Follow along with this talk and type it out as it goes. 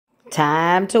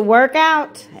Time to work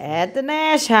out at the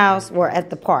Nash house or at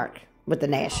the park with the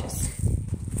Nashes.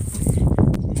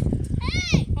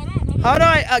 Hey! Hold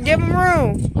on. Give them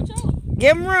room.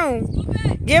 Give them room.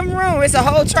 Give them room. It's a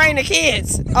whole train of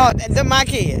kids. Oh, they're my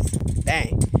kids.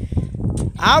 Dang.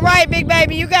 All right, big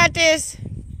baby. You got this.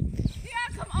 Yeah,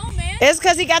 come on, man. It's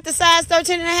because he got the size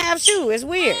 13.5 shoe. It's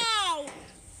weird. Ow.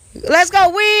 Let's go.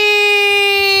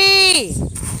 Wee!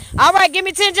 All right, give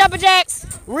me 10 jumper jacks.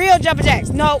 Real jumper jacks.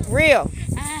 No, real.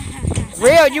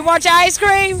 Real. You want your ice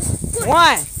cream?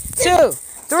 1, 2,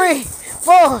 3,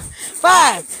 4,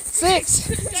 5, 6,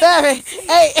 7,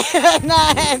 8,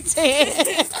 9,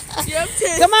 10.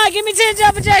 Come on, give me 10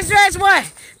 jumper jacks. Stretch. 1,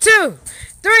 2,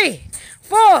 3,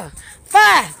 4,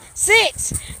 5,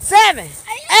 6, 7, 8,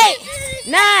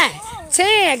 9,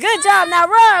 10. Good job. Now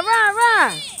run.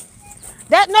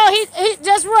 He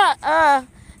just run.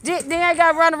 Dion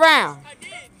got to run around.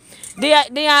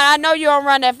 Dion, I know you don't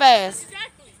run that fast.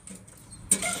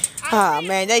 Oh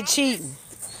man, they cheating.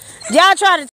 Y'all try to